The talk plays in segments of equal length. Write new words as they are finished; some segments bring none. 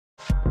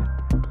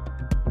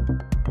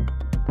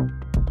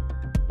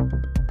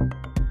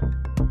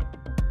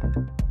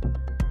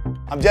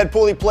I'm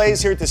Deadpool, he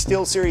plays here at the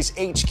SteelSeries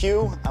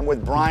HQ. I'm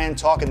with Brian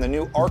talking the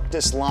new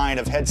Arctis line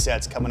of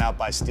headsets coming out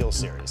by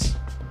SteelSeries.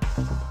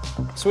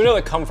 So we know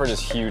that comfort is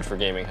huge for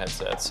gaming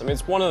headsets. I mean,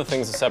 it's one of the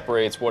things that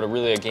separates what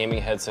a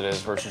gaming headset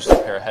is versus just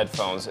a pair of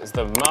headphones, is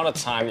the amount of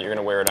time that you're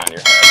gonna wear it on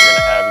your head. You're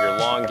gonna have your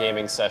long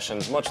gaming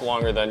sessions, much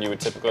longer than you would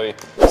typically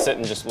sit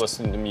and just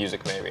listen to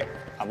music maybe.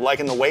 I'm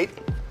liking the weight.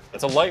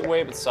 It's a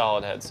lightweight but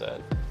solid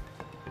headset.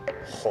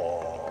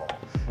 Oh.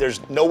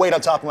 There's no weight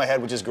on top of my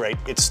head, which is great.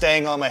 It's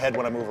staying on my head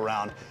when I move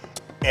around.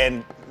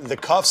 And the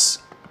cuffs,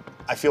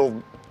 I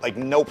feel like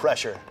no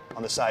pressure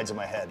on the sides of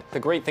my head. The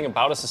great thing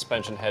about a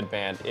suspension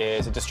headband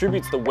is it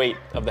distributes the weight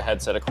of the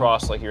headset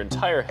across like your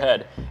entire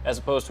head, as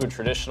opposed to a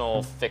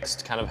traditional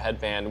fixed kind of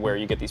headband where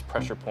you get these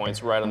pressure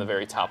points right on the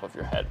very top of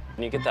your head.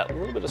 And you get that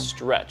little bit of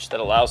stretch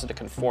that allows it to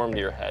conform to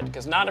your head,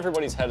 because not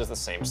everybody's head is the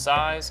same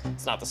size,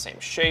 it's not the same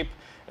shape,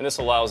 and this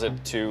allows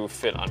it to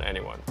fit on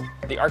anyone.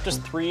 The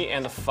Arctis 3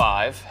 and the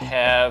 5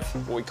 have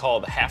what we call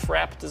the half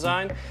wrap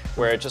design,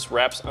 where it just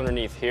wraps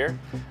underneath here.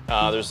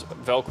 There's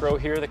Velcro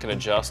here that can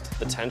adjust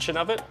the tension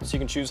of it, so you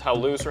can choose how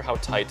loose or how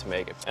tight to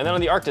make it. And then on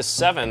the Arctis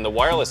 7, the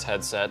wireless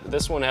headset,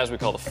 this one has what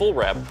we call the full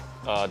wrap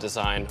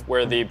design,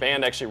 where the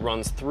band actually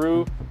runs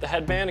through the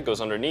headband, it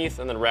goes underneath,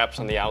 and then wraps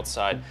on the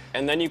outside.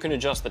 And then you can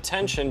adjust the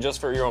tension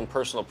just for your own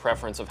personal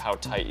preference of how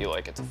tight you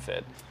like it to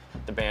fit.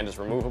 The band is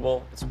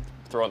removable,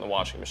 throw it in the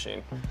washing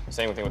machine.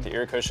 Same thing with the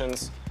ear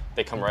cushions.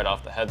 They come right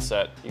off the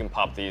headset. You can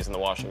pop these in the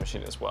washing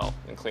machine as well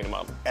and clean them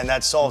up. And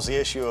that solves the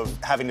issue of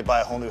having to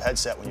buy a whole new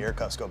headset when your ear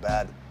cuffs go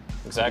bad.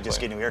 Exactly. You just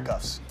get new ear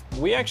cuffs.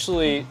 We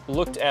actually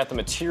looked at the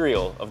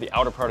material of the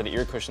outer part of the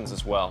ear cushions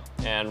as well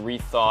and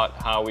rethought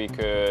how we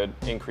could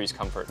increase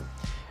comfort.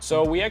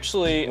 So we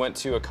actually went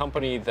to a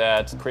company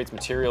that creates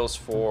materials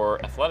for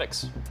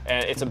athletics.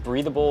 And it's a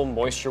breathable,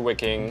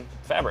 moisture-wicking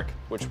fabric,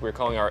 which we're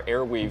calling our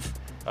Airweave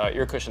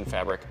ear cushion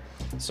fabric.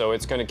 So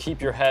it's going to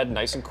keep your head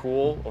nice and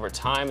cool over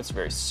time. It's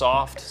very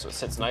soft, so it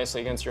sits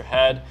nicely against your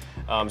head.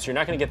 So you're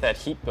not going to get that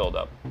heat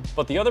buildup.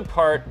 But the other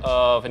part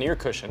of an ear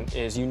cushion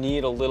is you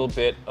need a little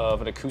bit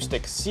of an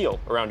acoustic seal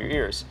around your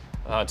ears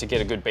to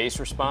get a good bass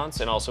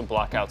response and also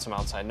block out some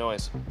outside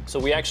noise. So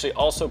we actually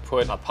also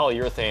put a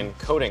polyurethane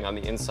coating on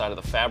the inside of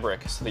the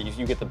fabric so that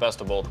you get the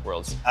best of both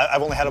worlds.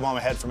 I've only had them on my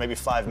head for maybe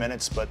 5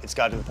 minutes, but it's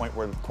got to the point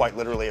where quite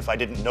literally, if I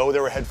didn't know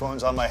there were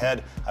headphones on my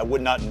head, I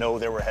would not know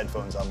there were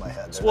headphones on my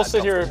head. So we'll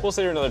sit here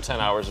another 10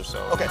 hours or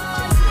so. Okay.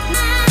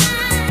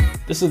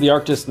 This is the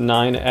Arctis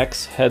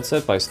 9X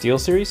headset by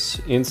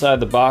SteelSeries. Inside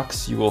the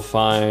box, you will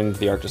find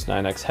the Arctis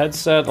 9X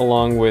headset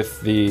along with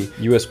the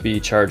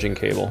USB charging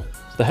cable.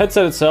 The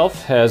headset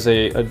itself has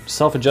a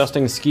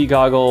self-adjusting ski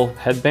goggle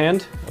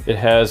headband. It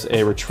has a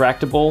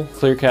retractable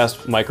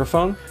clearcast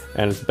microphone,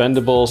 and it's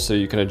bendable so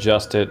you can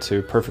adjust it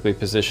to perfectly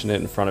position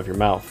it in front of your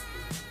mouth.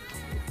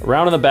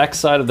 Around on the back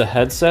side of the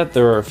headset,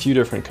 there are a few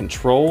different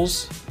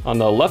controls. On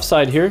the left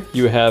side here,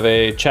 you have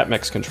a chat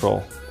mix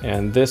control,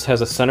 and this has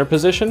a center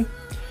position.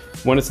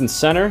 When it's in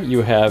center,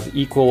 you have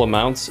equal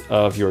amounts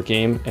of your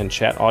game and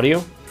chat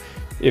audio.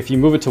 If you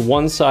move it to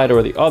one side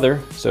or the other,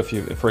 so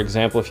for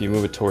example, if you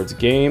move it towards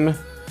game,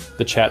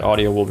 the chat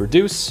audio will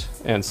reduce,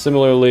 and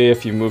similarly,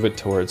 if you move it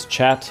towards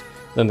chat,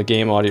 then the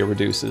game audio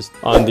reduces.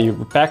 On the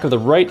back of the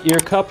right ear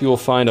cup, you will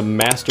find a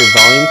master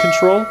volume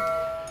control.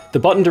 The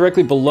button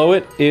directly below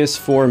it is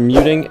for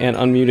muting and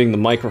unmuting the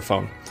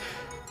microphone.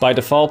 By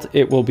default,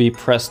 it will be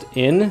pressed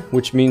in,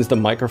 which means the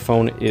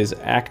microphone is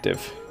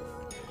active.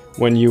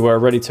 When you are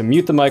ready to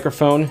mute the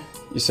microphone,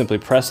 you simply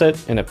press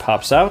it and it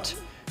pops out,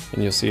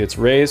 and you'll see it's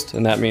raised,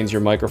 and that means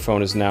your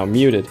microphone is now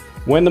muted.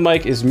 When the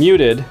mic is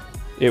muted,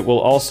 it will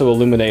also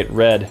illuminate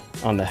red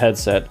on the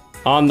headset.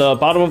 On the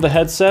bottom of the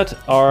headset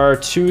are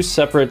two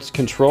separate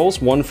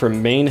controls, one for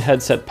main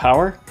headset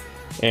power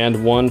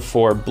and one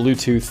for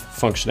Bluetooth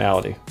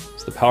functionality.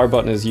 So the power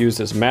button is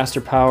used as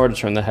master power to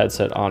turn the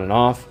headset on and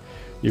off.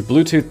 Your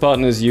Bluetooth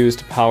button is used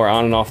to power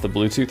on and off the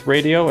Bluetooth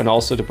radio and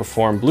also to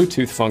perform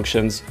Bluetooth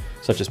functions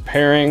such as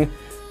pairing,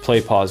 play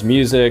pause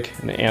music,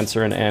 and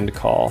answer an end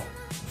call.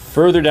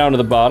 Further down to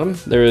the bottom,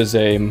 there is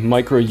a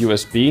micro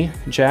USB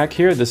jack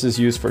here. This is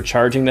used for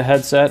charging the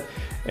headset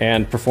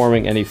and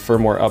performing any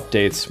firmware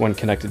updates when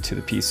connected to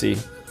the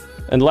PC.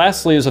 And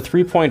lastly is a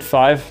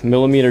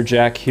 3.5mm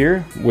jack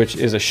here, which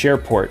is a share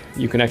port.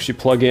 You can actually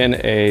plug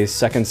in a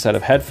second set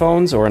of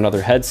headphones or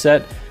another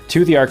headset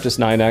to the Arctis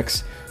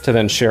 9X to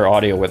then share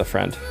audio with a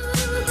friend.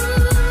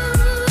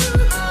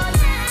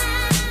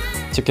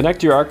 To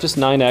connect your Arctis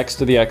 9X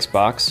to the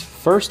Xbox,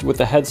 first with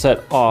the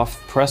headset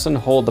off, press and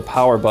hold the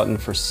power button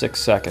for 6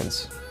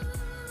 seconds.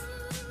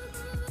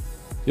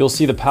 You'll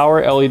see the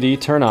power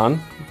LED turn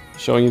on,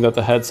 showing you that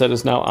the headset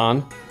is now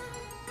on,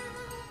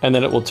 and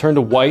then it will turn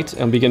to white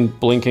and begin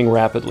blinking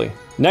rapidly.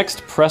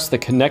 Next, press the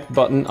connect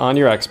button on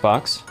your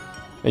Xbox,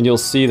 and you'll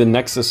see the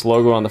Nexus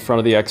logo on the front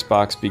of the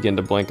Xbox begin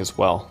to blink as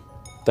well.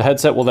 The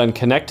headset will then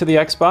connect to the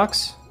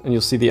Xbox, and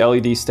you'll see the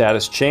LED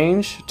status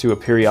change to a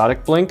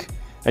periodic blink,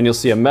 and you'll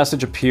see a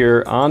message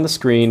appear on the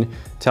screen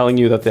telling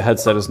you that the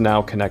headset is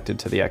now connected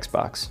to the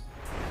Xbox.